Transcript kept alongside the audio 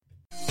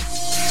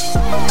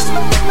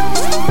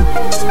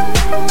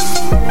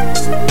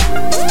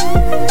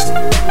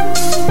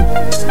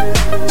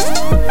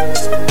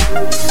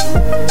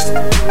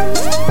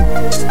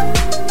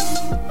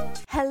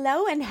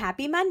Hello and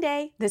happy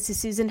Monday. This is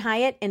Susan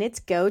Hyatt and it's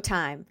Go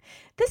Time.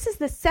 This is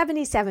the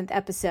 77th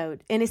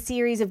episode in a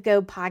series of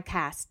Go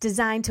podcasts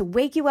designed to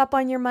wake you up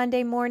on your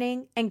Monday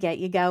morning and get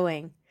you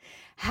going.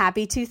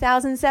 Happy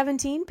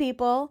 2017,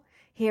 people.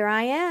 Here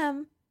I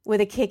am with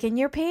a kick in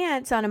your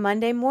pants on a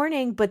Monday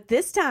morning, but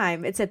this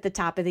time it's at the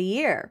top of the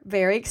year.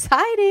 Very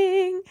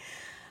exciting.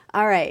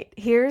 All right,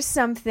 here's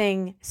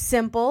something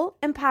simple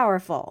and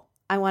powerful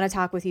I want to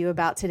talk with you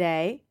about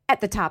today at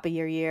the top of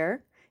your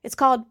year. It's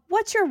called,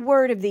 What's Your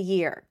Word of the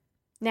Year?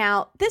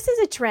 Now, this is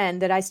a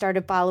trend that I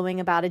started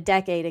following about a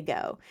decade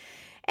ago,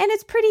 and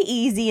it's pretty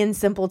easy and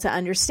simple to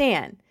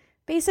understand.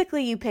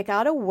 Basically, you pick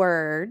out a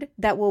word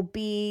that will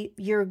be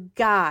your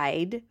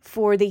guide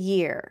for the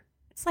year.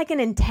 It's like an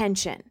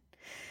intention.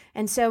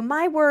 And so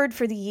my word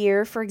for the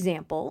year, for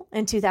example,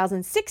 in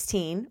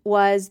 2016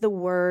 was the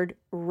word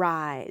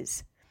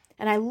rise.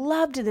 And I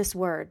loved this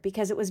word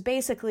because it was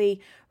basically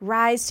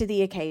rise to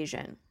the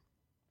occasion.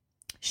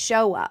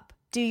 Show up.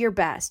 Do your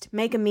best,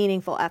 make a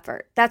meaningful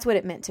effort. That's what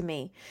it meant to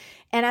me.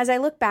 And as I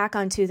look back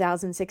on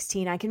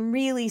 2016, I can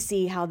really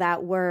see how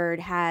that word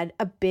had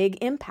a big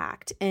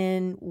impact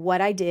in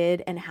what I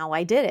did and how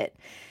I did it.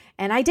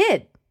 And I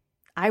did.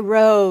 I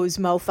rose,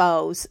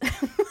 mofos.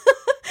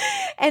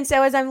 And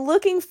so as I'm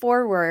looking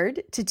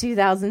forward to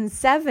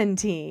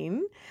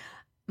 2017,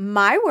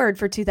 my word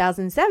for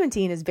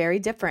 2017 is very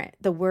different.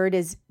 The word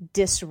is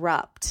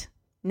disrupt.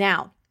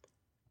 Now,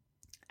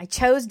 I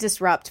chose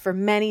disrupt for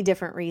many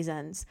different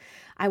reasons.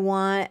 I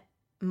want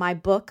my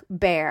book,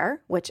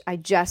 Bear, which I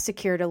just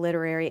secured a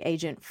literary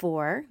agent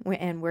for,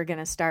 and we're going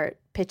to start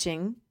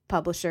pitching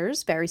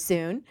publishers very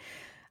soon.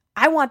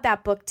 I want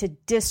that book to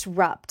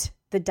disrupt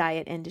the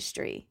diet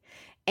industry.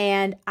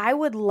 And I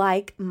would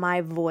like my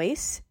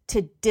voice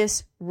to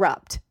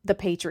disrupt the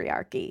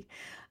patriarchy.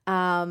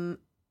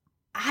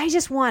 I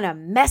just want to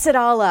mess it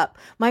all up.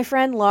 My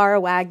friend Laura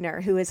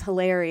Wagner, who is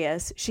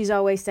hilarious, she's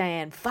always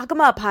saying, fuck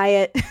them up,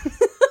 Hyatt.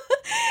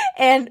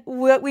 And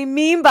what we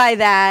mean by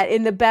that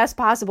in the best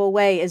possible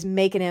way is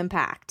make an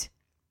impact.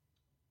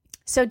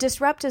 So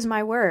disrupt is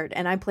my word,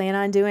 and I plan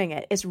on doing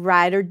it. It's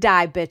ride or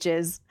die,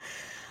 bitches.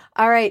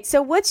 All right,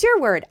 so what's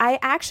your word? I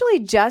actually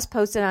just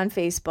posted on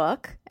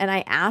Facebook, and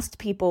I asked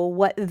people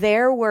what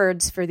their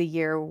words for the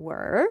year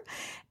were.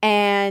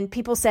 And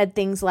people said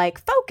things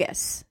like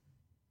focus.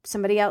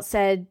 Somebody else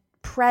said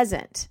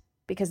present,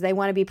 because they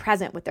want to be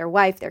present with their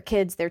wife, their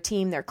kids, their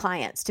team, their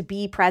clients, to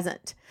be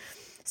present.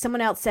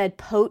 Someone else said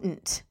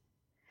potent.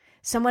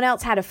 Someone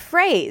else had a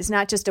phrase,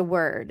 not just a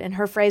word, and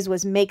her phrase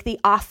was make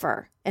the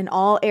offer. In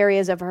all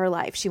areas of her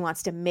life, she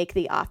wants to make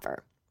the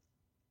offer.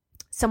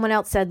 Someone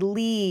else said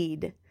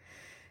lead.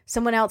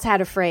 Someone else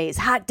had a phrase,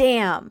 hot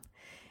damn.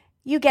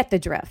 You get the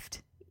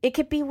drift. It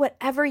could be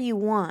whatever you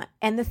want.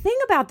 And the thing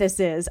about this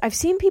is I've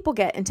seen people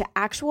get into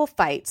actual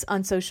fights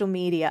on social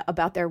media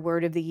about their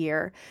word of the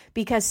year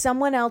because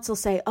someone else will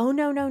say, oh,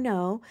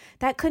 no,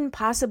 that couldn't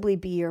possibly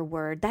be your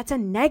word. That's a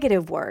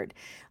negative word.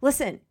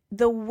 Listen,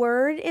 the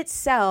word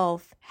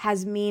itself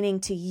has meaning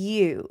to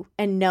you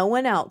and no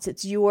one else.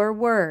 It's your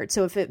word.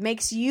 So if it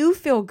makes you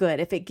feel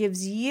good, if it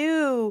gives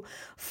you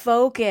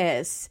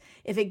focus,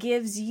 if it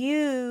gives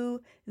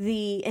you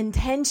the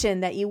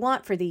intention that you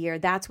want for the year,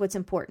 that's what's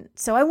important.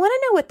 So I want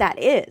to know what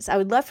that is. I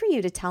would love for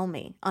you to tell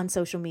me on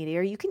social media,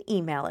 or you can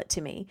email it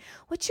to me.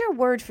 What's your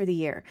word for the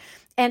year?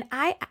 And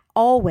I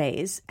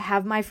always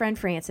have my friend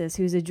Frances,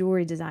 who's a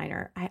jewelry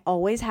designer, I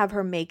always have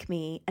her make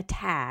me a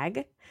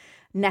tag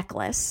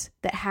necklace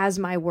that has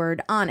my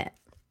word on it.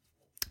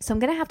 So I'm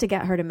going to have to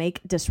get her to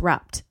make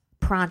disrupt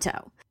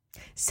pronto.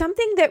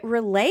 Something that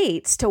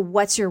relates to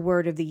what's your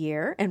word of the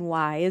year and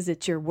why is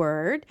it your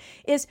word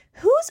is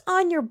who's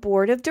on your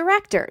board of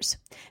directors.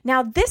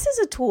 Now, this is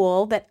a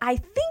tool that I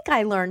think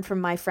I learned from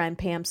my friend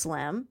Pam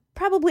Slim,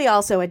 probably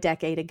also a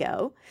decade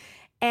ago.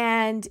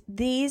 And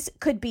these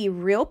could be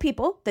real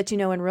people that you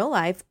know in real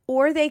life,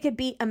 or they could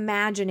be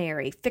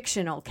imaginary,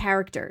 fictional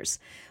characters.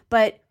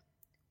 But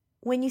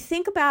when you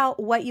think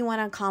about what you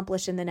want to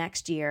accomplish in the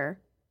next year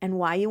and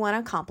why you want to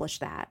accomplish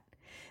that,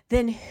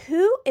 then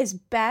who is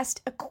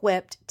best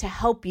equipped to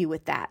help you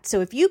with that?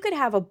 So if you could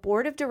have a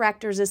board of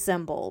directors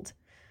assembled,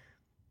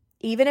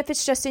 even if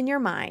it's just in your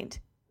mind,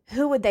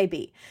 who would they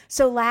be?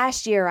 So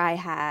last year I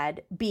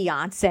had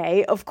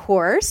Beyonce, of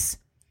course.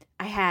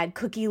 I had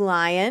Cookie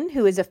Lyon,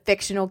 who is a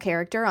fictional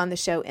character on the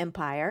show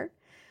Empire.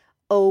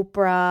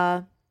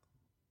 Oprah.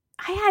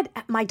 I had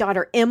my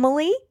daughter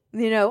Emily.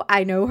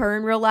 I know her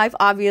in real life,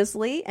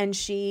 obviously, and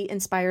she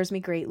inspires me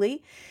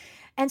greatly.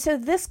 And so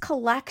this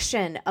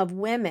collection of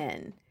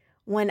women,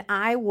 when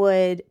I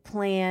would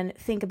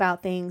think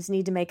about things,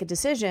 need to make a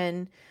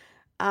decision,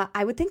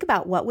 I would think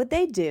about what would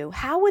they do?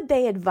 How would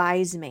they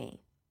advise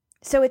me?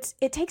 So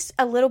it takes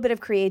a little bit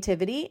of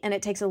creativity and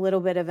it takes a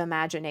little bit of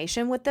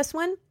imagination with this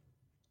one.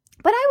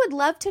 But I would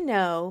love to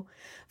know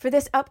for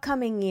this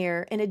upcoming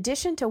year, in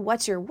addition to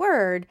what's your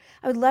word,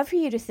 I would love for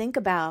you to think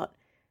about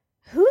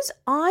Who's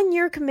on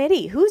your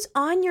committee? Who's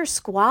on your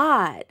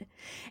squad?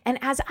 And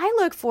as I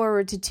look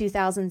forward to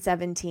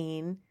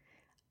 2017,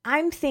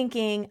 I'm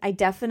thinking I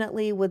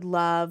definitely would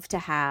love to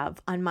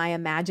have on my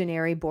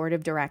imaginary board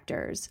of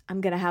directors, I'm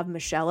going to have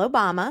Michelle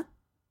Obama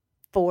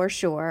for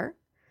sure.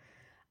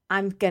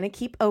 I'm going to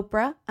keep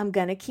Oprah. I'm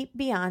going to keep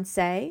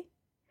Beyonce.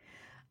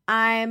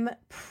 I'm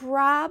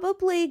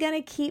probably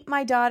going to keep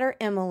my daughter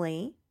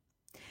Emily.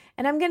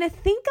 And I'm going to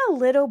think a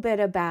little bit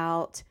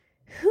about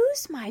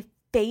who's my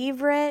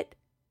favorite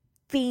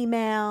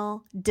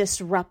female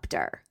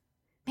disruptor.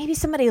 Maybe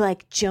somebody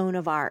like Joan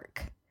of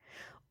Arc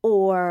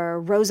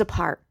or Rosa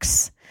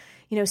Parks.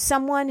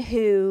 Someone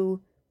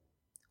who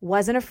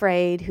wasn't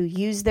afraid, who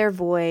used their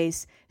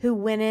voice, who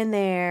went in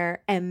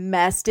there and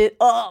messed it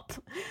up.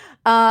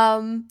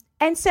 And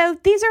so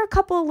these are a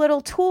couple of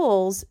little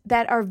tools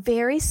that are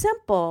very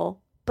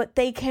simple, but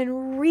they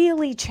can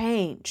really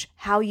change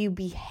how you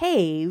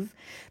behave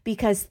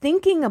because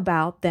thinking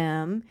about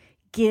them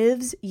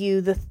gives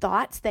you the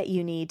thoughts that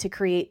you need to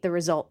create the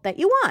result that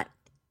you want.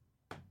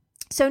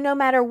 So no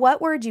matter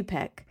what word you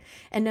pick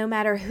and no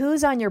matter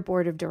who's on your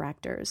board of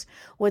directors,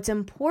 what's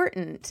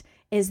important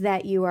is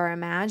that you are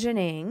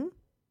imagining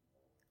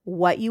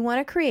what you want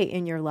to create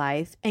in your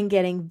life and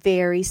getting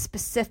very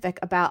specific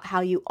about how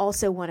you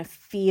also want to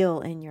feel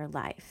in your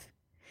life.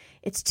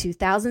 It's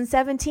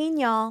 2017,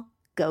 y'all.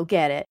 Go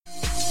get it.